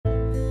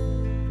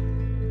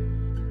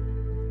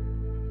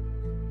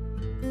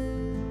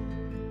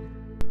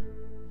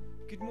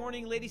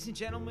morning, ladies and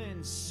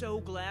gentlemen. So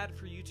glad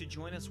for you to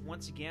join us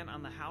once again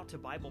on the How to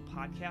Bible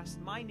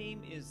podcast. My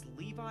name is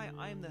Levi.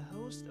 I am the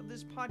host of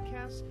this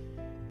podcast.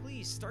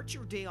 Please start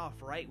your day off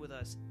right with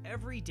us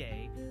every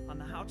day on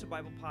the How to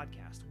Bible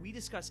podcast. We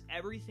discuss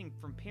everything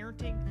from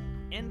parenting,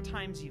 end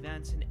times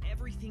events, and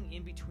everything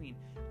in between.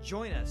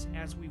 Join us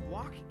as we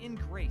walk in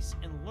grace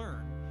and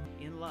learn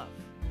in love.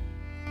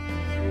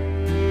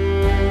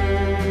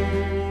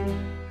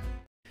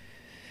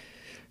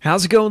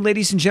 How's it going,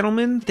 ladies and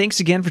gentlemen? Thanks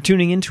again for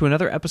tuning in to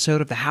another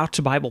episode of the How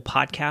to Bible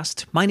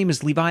podcast. My name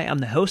is Levi. I'm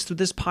the host of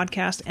this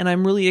podcast, and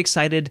I'm really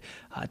excited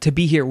to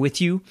be here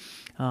with you.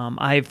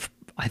 I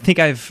think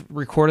I've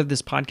recorded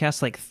this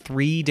podcast like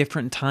 3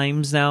 different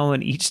times now,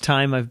 and each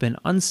time I've been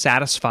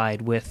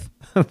unsatisfied with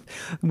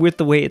with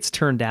the way it's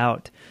turned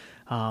out.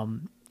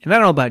 And I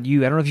don't know about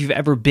you. I don't know if you've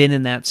ever been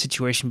in that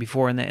situation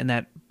before, in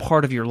that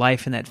part of your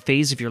life, in that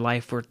phase of your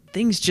life where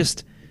things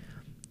just,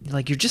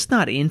 like, you're just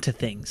not into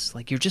things.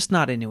 Like, you're just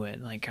not into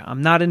it. Like,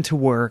 I'm not into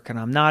work, and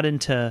I'm not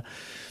into,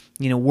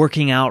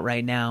 working out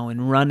right now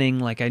and running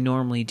like I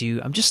normally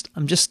do. I'm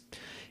just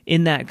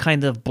in that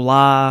kind of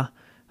blah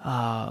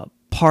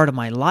part of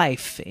my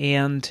life,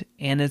 and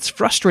it's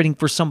frustrating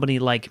for somebody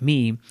like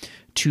me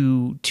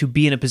to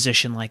be in a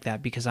position like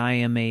that, because I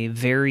am a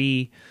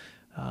very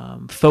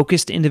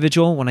focused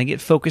individual. When I get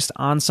focused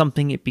on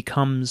something, it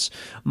becomes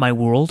my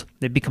world.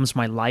 It becomes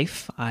my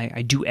life.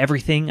 I do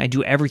everything. I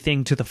do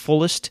everything to the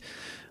fullest.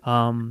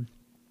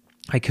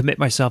 I commit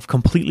myself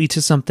completely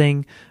to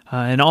something,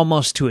 and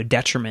almost to a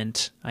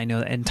detriment. I know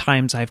that at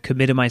times I've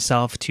committed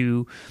myself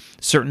to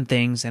certain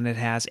things, and it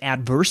has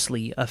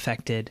adversely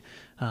affected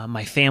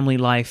my family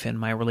life and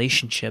my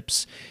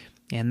relationships.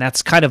 And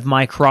that's kind of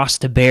my cross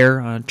to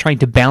bear, trying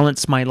to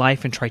balance my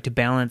life and try to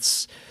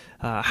balance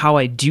how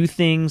I do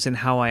things and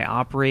how I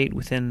operate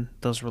within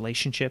those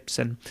relationships.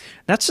 And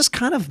that's just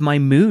kind of my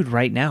mood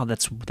right now.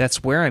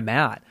 That's where I'm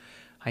at.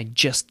 I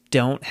just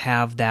don't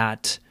have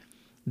that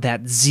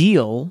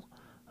zeal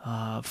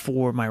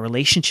for my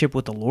relationship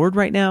with the Lord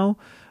right now,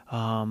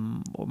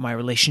 my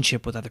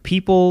relationship with other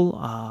people.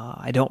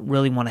 I don't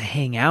really want to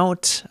hang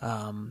out.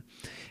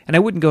 And I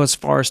wouldn't go as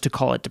far as to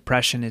call it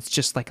depression. It's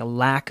just like a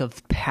lack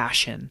of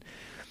passion.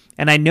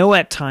 And I know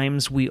at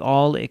times we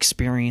all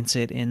experience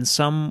it in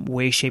some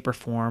way, shape, or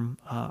form.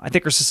 I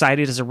think our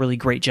society does a really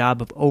great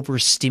job of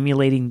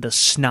overstimulating the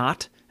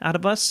snot out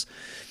of us,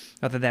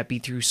 whether that be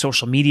through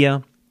social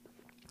media,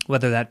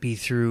 whether that be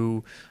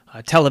through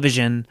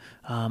television.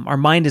 Our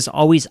mind is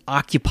always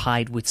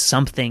occupied with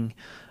something.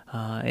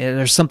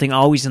 There's something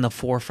always in the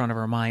forefront of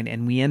our mind,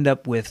 and we end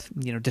up with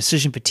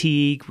decision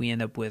fatigue. We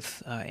end up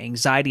with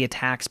anxiety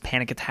attacks,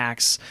 panic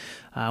attacks.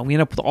 We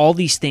end up with all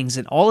these things,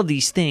 and all of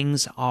these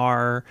things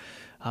are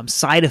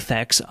side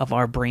effects of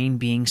our brain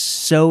being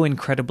so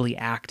incredibly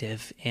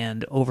active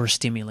and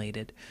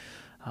overstimulated.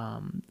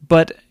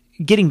 But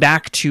getting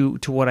back to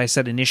what I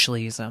said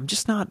initially is I'm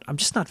just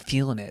not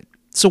feeling it.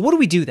 So what do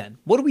we do then?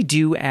 What do we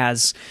do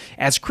as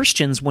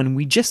Christians when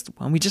we just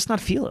not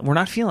feel it? We're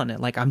not feeling it.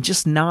 Like, I'm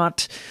just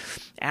not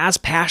as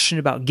passionate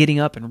about getting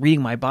up and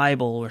reading my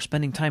Bible or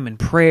spending time in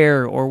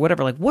prayer or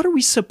whatever. Like, what are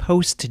we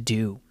supposed to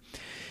do?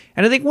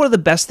 And I think one of the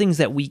best things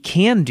that we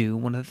can do,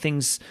 one of the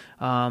things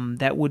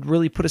that would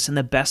really put us in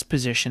the best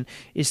position,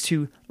 is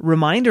to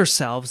remind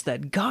ourselves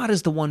that God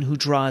is the one who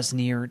draws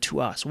near to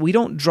us. We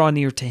don't draw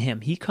near to Him.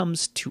 He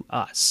comes to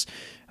us.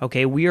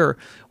 Okay, we're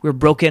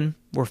broken.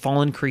 We're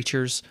fallen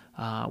creatures.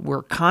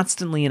 We're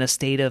constantly in a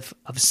state of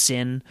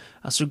sin.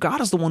 So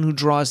God is the one who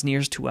draws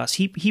near to us.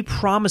 He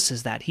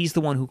promises that. He's the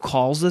one who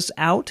calls us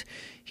out.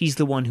 He's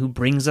the one who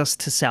brings us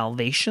to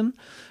salvation.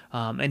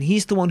 And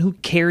He's the one who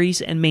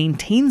carries and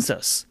maintains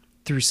us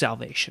through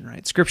salvation,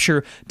 right?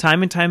 Scripture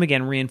time and time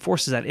again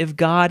reinforces that if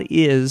God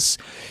is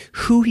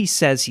who He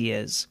says He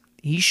is,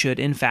 He should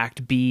in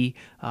fact be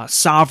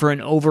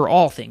sovereign over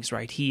all things,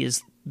 right? He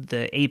is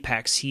the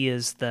apex. He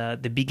is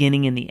the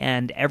beginning and the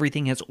end.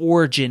 Everything has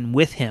origin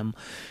with Him.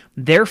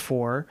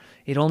 Therefore,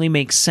 it only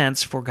makes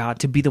sense for God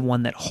to be the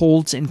one that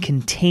holds and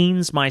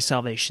contains my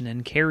salvation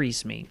and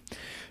carries me.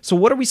 So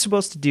what are we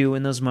supposed to do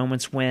in those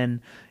moments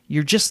when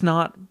you're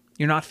not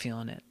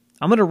feeling it?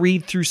 I'm going to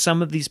read through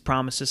some of these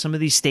promises, some of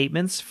these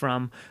statements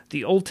from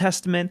the Old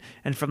Testament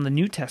and from the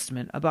New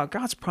Testament about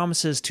God's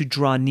promises to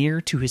draw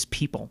near to His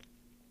people.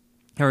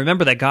 Now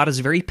remember that God is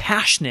very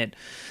passionate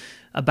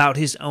about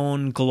His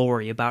own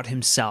glory, about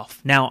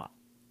Himself. Now,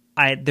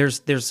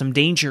 there's some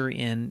danger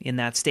in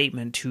that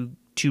statement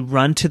to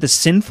run to the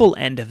sinful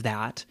end of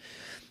that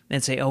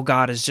and say, oh,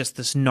 God is just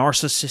this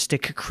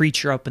narcissistic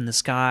creature up in the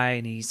sky,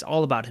 and He's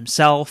all about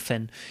Himself.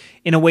 And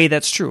in a way,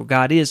 that's true.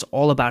 God is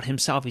all about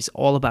Himself. He's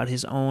all about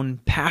His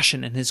own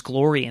passion and His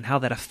glory and how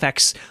that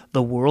affects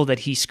the world that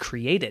He's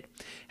created.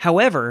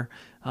 However,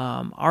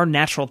 our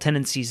natural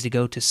tendency is to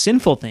go to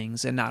sinful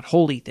things and not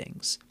holy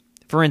things.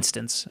 For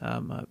instance,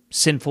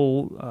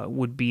 sinful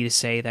would be to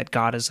say that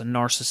God is a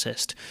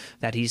narcissist,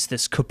 that He's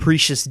this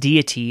capricious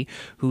deity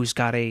who's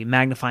got a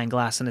magnifying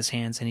glass in His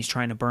hands and He's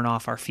trying to burn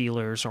off our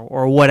feelers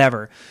or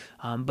whatever.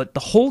 But the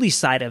holy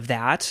side of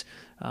that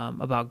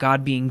about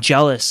God being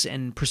jealous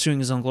and pursuing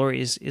his own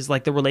glory is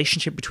like the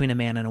relationship between a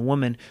man and a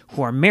woman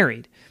who are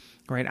married.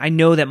 Right? I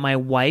know that my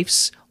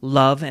wife's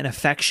love and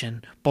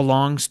affection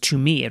belongs to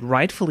me. It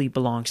rightfully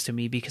belongs to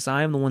me because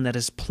I am the one that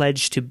is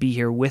pledged to be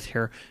here with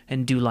her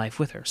and do life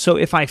with her. So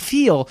if I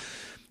feel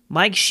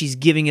like she's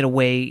giving it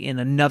away in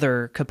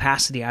another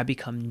capacity, I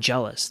become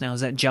jealous. Now, is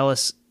that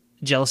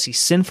jealousy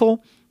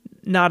sinful?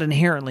 Not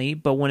inherently,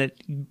 but when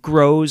it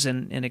grows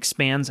and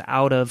expands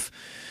out of,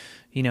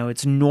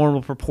 its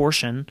normal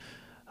proportion,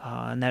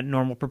 and that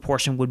normal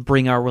proportion would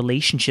bring our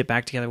relationship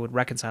back together, would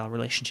reconcile our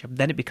relationship,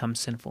 then it becomes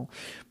sinful.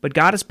 But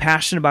God is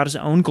passionate about his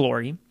own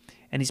glory,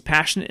 and he's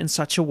passionate in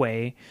such a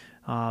way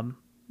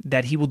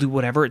that he will do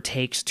whatever it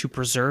takes to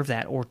preserve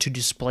that or to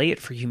display it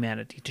for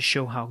humanity, to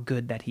show how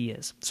good that he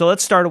is. So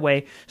let's start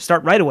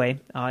right away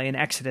in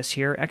Exodus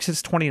here.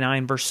 Exodus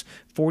 29, verse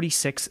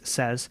 46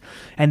 says,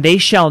 "And they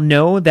shall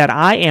know that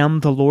I am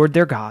the Lord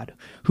their God,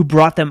 who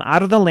brought them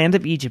out of the land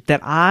of Egypt,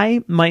 that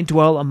I might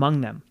dwell among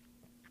them.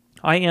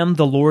 I am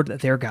the Lord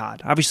their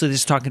God." Obviously, this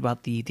is talking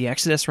about the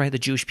Exodus, right? The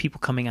Jewish people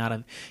coming out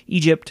of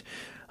Egypt.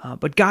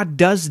 But God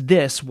does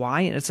this.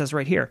 Why? And it says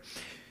right here,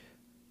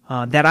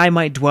 that I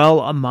might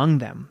dwell among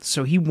them.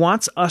 So he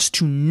wants us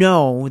to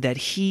know that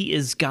he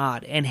is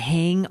God and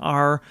hang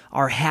our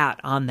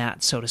hat on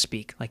that, so to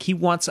speak. Like he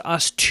wants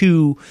us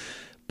to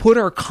put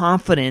our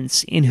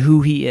confidence in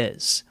who he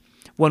is.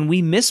 When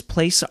we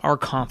misplace our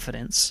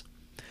confidence,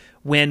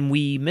 and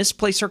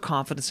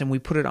we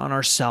put it on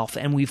ourselves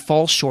and we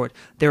fall short,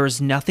 there is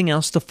nothing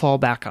else to fall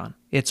back on.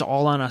 It's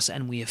all on us,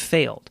 and we have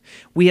failed.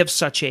 We have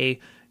such a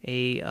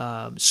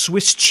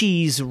Swiss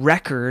cheese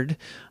record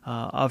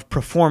of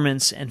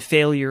performance and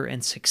failure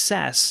and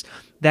success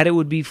that it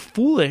would be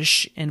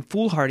foolish and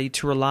foolhardy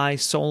to rely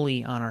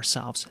solely on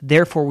ourselves.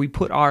 Therefore, we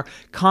put our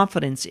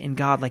confidence in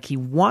God like he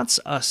wants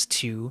us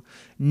to,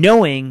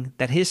 knowing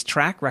that his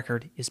track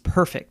record is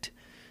perfect.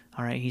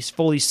 All right, he's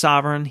fully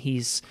sovereign.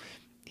 He's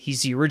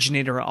the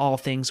originator of all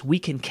things. We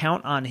can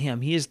count on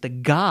him. He is the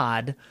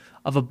God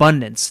of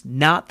abundance,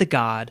 not the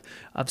God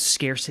of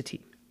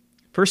scarcity.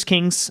 1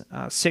 Kings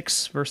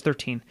 6, verse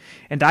 13,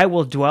 "And I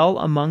will dwell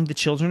among the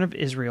children of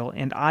Israel,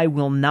 and I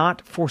will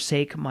not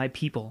forsake my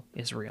people,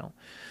 Israel."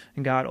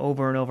 And God,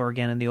 over and over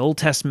again in the Old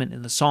Testament,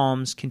 in the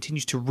Psalms,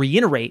 continues to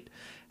reiterate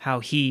how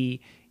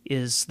he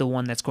is the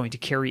one that's going to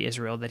carry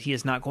Israel, that he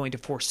is not going to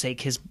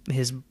forsake his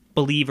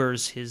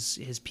believers,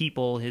 his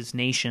people, his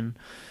nation.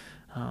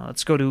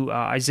 Let's go to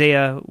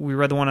Isaiah. We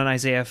read the one in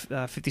Isaiah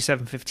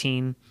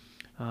 57:15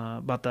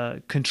 about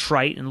the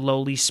contrite and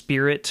lowly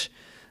spirit.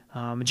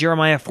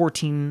 Jeremiah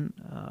 14,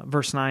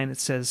 verse 9, it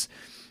says,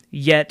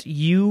 "Yet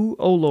you,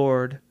 O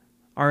Lord,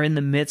 are in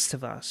the midst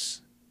of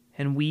us,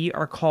 and we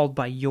are called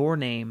by your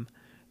name.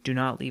 Do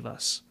not leave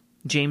us."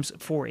 James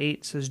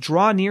 4:8 says,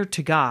 "Draw near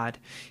to God,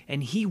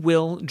 and he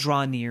will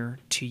draw near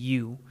to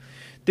you."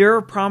 There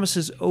are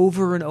promises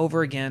over and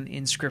over again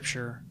in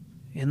Scripture,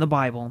 in the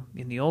Bible,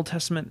 in the Old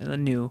Testament and the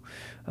New,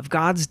 of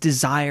God's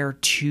desire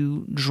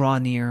to draw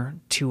near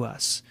to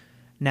us.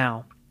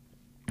 Now,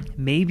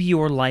 maybe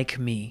you're like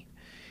me,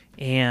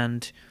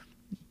 and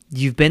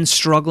you've been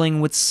struggling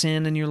with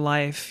sin in your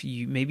life.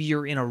 Maybe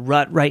you're in a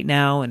rut right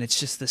now, and it's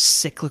just the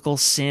cyclical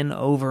sin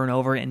over and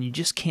over, and you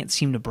just can't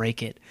seem to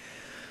break it.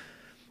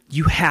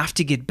 You have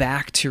to get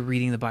back to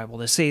reading the Bible.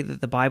 They say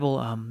that the Bible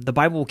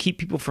will keep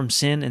people from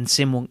sin, and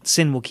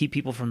sin will keep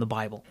people from the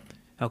Bible.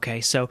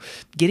 Okay, so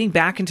getting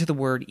back into the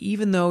Word,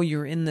 even though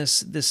you're in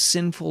this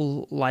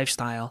sinful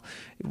lifestyle,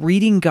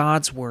 reading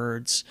God's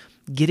words,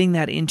 getting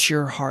that into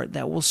your heart,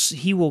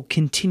 He will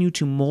continue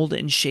to mold it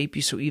and shape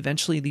you. So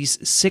eventually, these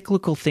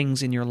cyclical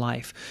things in your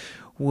life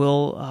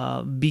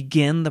will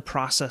begin the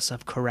process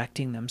of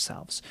correcting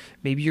themselves.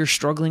 Maybe you're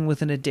struggling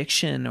with an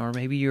addiction, or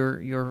maybe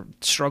you're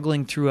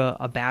struggling through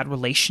a bad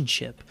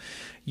relationship.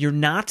 You're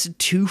not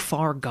too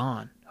far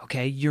gone.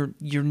 Okay,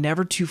 you're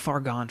never too far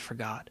gone for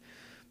God.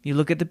 You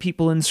look at the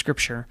people in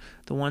Scripture,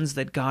 the ones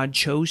that God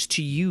chose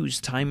to use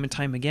time and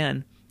time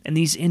again, and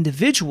these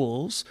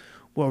individuals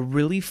were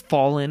really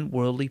fallen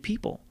worldly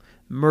people,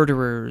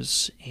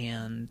 murderers.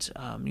 And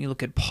you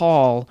look at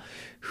Paul,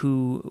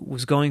 who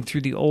was going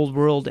through the old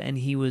world, and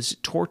he was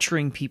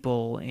torturing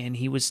people, and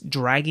he was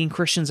dragging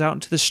Christians out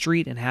into the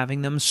street and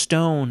having them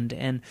stoned,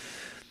 and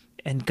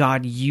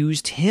God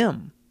used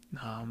him.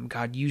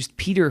 God used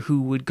Peter,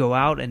 who would go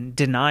out and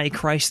deny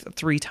Christ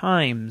 3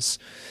 times.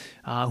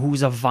 Who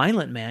was a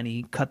violent man.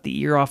 He cut the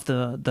ear off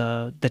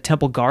the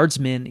temple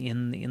guardsmen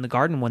in the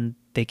garden when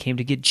they came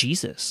to get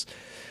Jesus.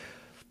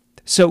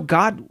 So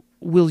God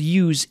will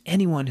use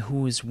anyone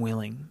who is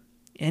willing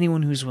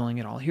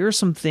at all. Here are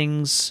some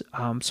things,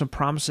 some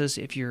promises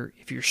if you're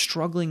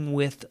struggling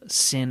with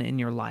sin in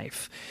your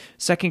life.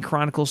 2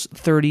 Chronicles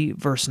 30,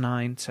 verse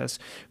 9 says,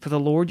 "For the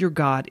Lord your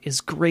God is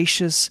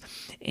gracious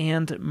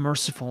and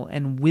merciful,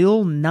 and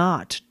will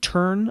not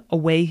turn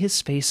away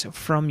his face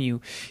from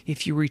you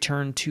if you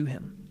return to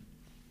him."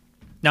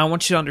 Now, I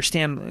want you to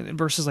understand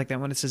verses like that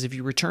when it says if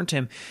you return to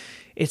him,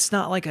 it's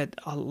not like a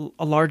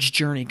large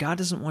journey. God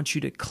doesn't want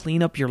you to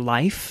clean up your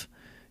life.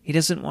 He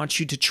doesn't want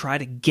you to try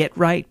to get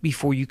right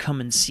before you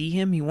come and see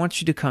him. He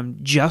wants you to come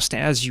just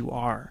as you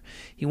are.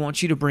 He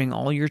wants you to bring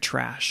all your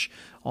trash,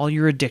 all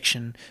your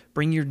addiction,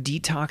 bring your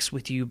detox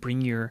with you,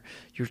 bring your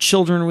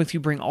children with you,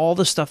 bring all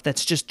the stuff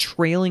that's just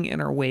trailing in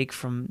our wake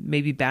from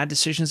maybe bad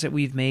decisions that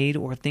we've made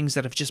or things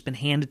that have just been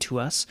handed to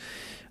us.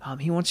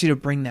 He wants you to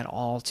bring that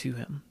all to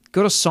him.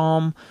 Go to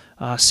Psalm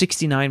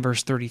 69,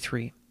 verse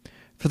 33.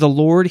 For the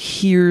Lord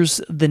hears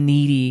the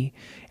needy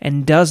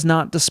and does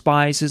not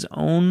despise his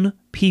own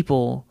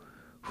people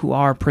who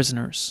are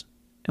prisoners.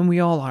 And we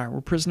all are.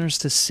 We're prisoners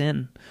to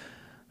sin.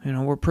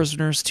 We're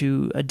prisoners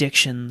to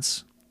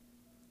addictions.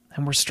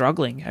 And we're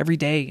struggling every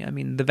day. I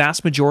mean, the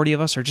vast majority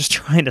of us are just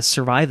trying to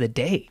survive the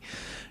day.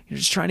 You're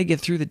just trying to get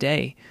through the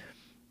day.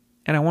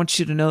 And I want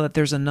you to know that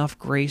there's enough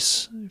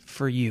grace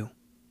for you.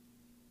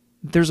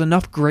 There's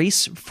enough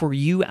grace for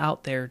you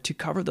out there to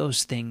cover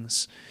those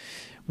things.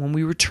 When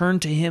we return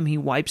to him, he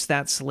wipes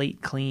that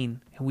slate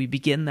clean, and we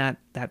begin that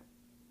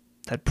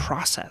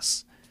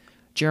process.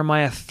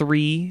 Jeremiah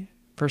 3,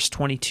 verse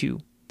 22.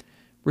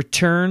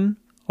 Return,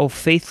 O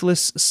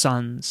faithless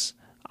sons,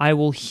 I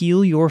will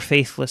heal your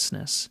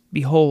faithlessness.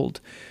 Behold,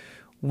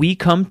 we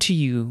come to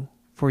you,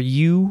 for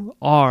you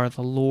are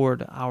the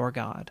Lord our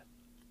God.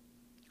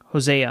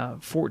 Hosea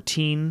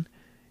 14,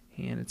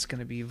 and it's going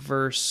to be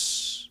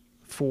verse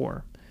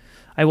 4.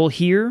 I will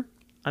heal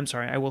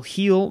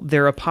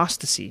their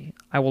apostasy.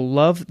 I will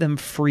love them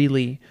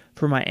freely,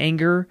 for my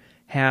anger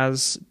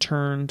has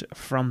turned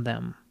from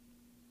them.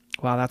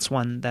 Wow, that's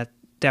one that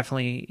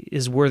definitely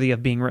is worthy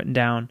of being written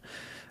down.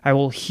 I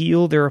will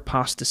heal their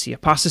apostasy.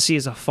 Apostasy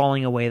is a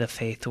falling away of the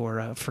faith, or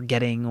a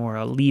forgetting, or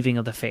a leaving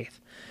of the faith.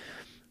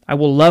 I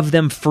will love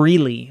them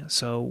freely,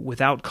 so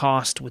without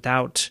cost,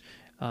 without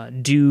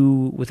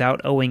due,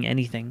 without owing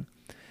anything.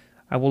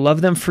 I will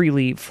love them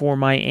freely, for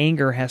my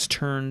anger has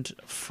turned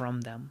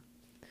from them.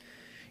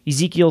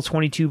 Ezekiel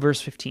 22,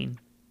 verse 15.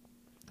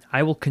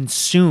 I will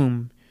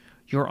consume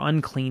your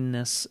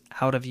uncleanness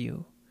out of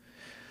you.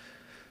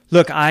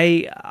 Look,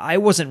 I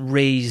wasn't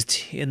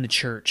raised in the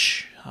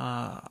church.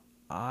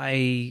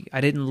 I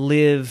didn't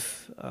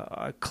live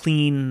a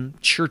clean,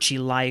 churchy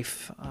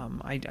life.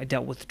 I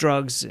dealt with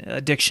drugs,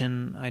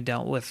 addiction. I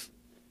dealt with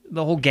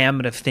the whole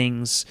gamut of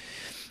things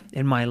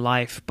in my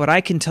life. But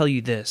I can tell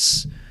you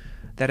this,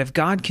 that if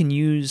God can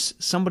use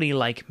somebody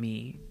like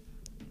me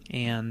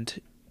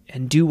and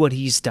do what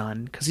he's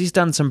done, because he's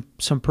done some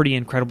pretty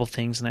incredible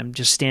things, and I'm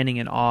just standing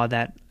in awe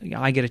that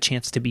I get a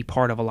chance to be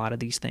part of a lot of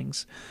these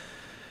things.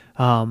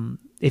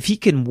 If he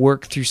can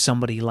work through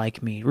somebody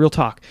like me, real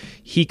talk,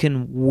 he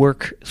can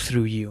work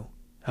through you,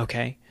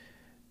 okay?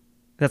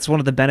 That's one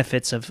of the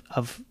benefits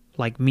of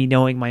like me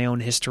knowing my own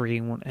history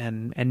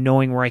and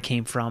knowing where I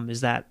came from,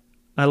 is that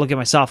I look at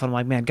myself and I'm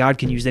like, man, God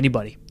can use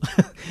anybody.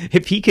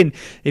 If he can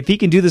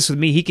do this with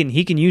me, he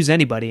can use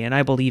anybody, and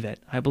I believe it.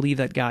 I believe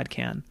that God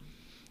can.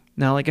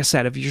 Now, like I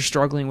said, if you're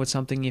struggling with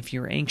something, if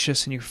you're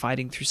anxious and you're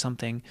fighting through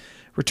something,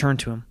 return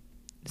to him.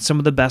 Some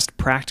of the best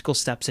practical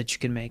steps that you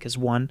can make is,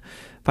 one,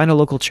 find a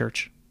local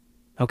church,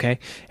 okay?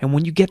 And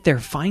when you get there,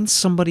 find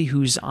somebody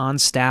who's on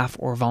staff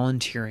or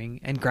volunteering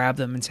and grab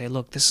them and say,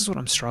 look, this is what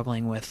I'm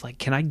struggling with. Like,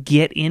 can I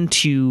get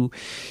into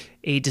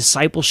a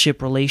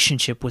discipleship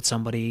relationship with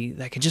somebody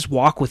that can just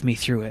walk with me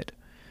through it?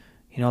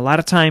 A lot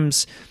of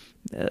times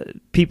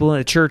people in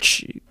the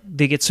church,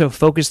 they get so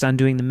focused on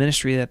doing the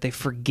ministry that they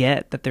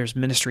forget that there's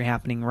ministry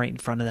happening right in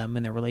front of them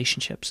in their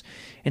relationships.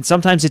 And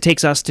sometimes it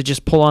takes us to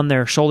just pull on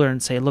their shoulder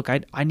and say, look,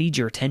 I need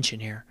your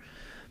attention here.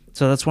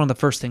 So that's one of the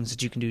first things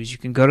that you can do, is you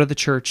can go to the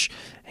church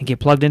and get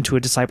plugged into a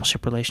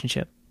discipleship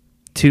relationship.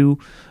 2,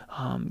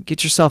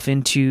 get yourself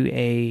into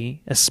a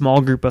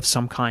small group of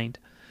some kind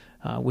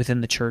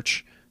within the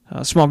church.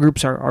 Small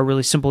groups are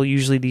really simple.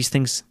 Usually these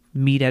things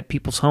meet at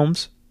people's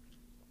homes.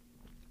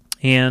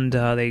 And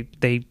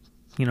they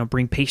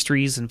bring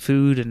pastries and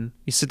food, and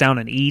you sit down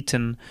and eat,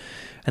 and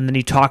then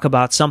you talk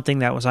about something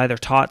that was either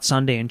taught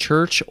Sunday in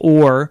church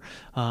or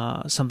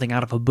something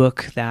out of a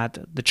book that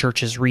the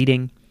church is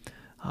reading.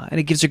 And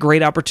it gives a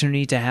great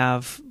opportunity to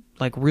have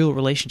like real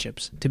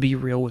relationships, to be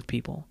real with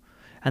people.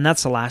 And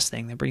that's the last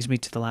thing. That brings me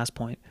to the last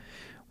point.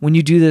 When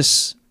you do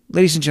this,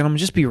 ladies and gentlemen,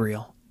 just be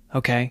real,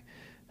 okay?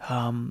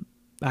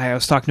 I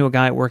was talking to a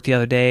guy at work the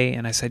other day,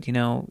 and I said,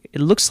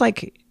 it looks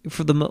like,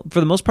 for the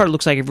most part, it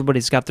looks like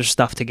everybody's got their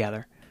stuff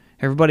together.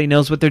 Everybody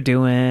knows what they're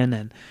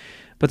doing,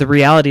 but the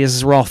reality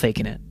is we're all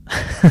faking it.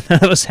 None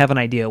of us have an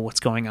idea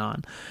what's going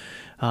on,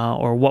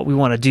 or what we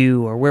want to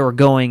do, or where we're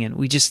going, and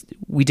we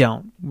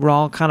don't. We're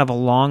all kind of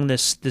along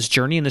this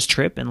journey and this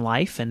trip in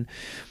life, and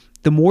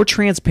the more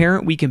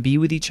transparent we can be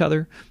with each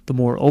other, the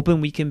more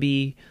open we can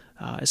be,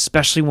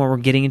 especially when we're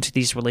getting into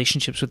these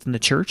relationships within the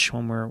church,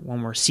 when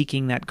we're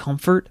seeking that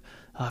comfort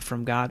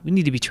from God. We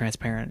need to be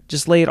transparent.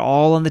 Just lay it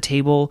all on the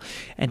table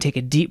and take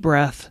a deep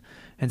breath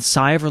and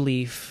sigh of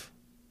relief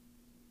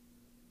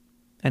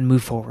and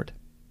move forward.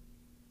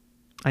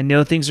 I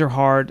know things are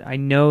hard. I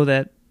know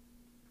that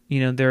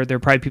there are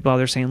probably people out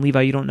there saying,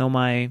 Levi, you don't know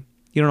my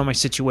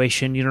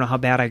situation. You don't know how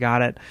bad I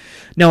got it.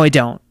 No, I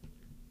don't.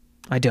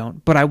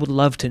 But I would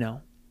love to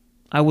know.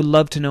 I would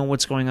love to know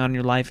what's going on in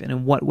your life and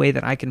in what way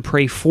that I can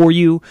pray for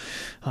you,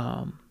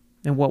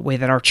 in what way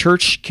that our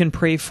church can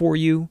pray for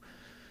you.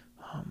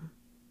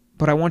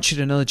 But I want you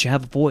to know that you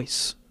have a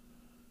voice.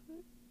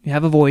 You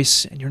have a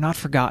voice, and you're not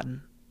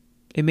forgotten.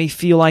 It may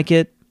feel like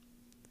it.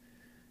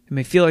 It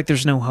may feel like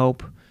there's no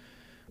hope,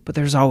 but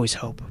there's always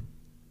hope.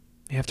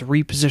 We have to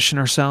reposition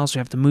ourselves. We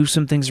have to move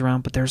some things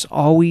around, but there's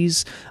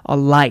always a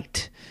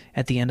light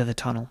at the end of the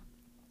tunnel.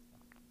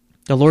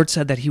 The Lord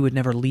said that He would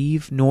never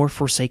leave nor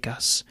forsake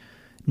us.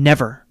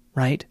 Never,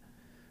 right?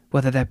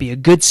 Whether that be a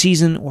good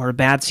season or a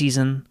bad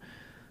season,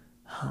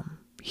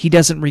 He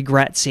doesn't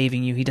regret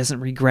saving you. He doesn't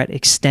regret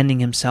extending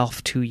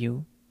Himself to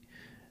you.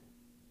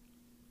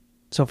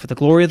 So for the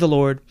glory of the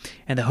Lord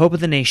and the hope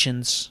of the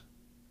nations,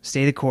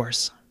 stay the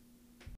course.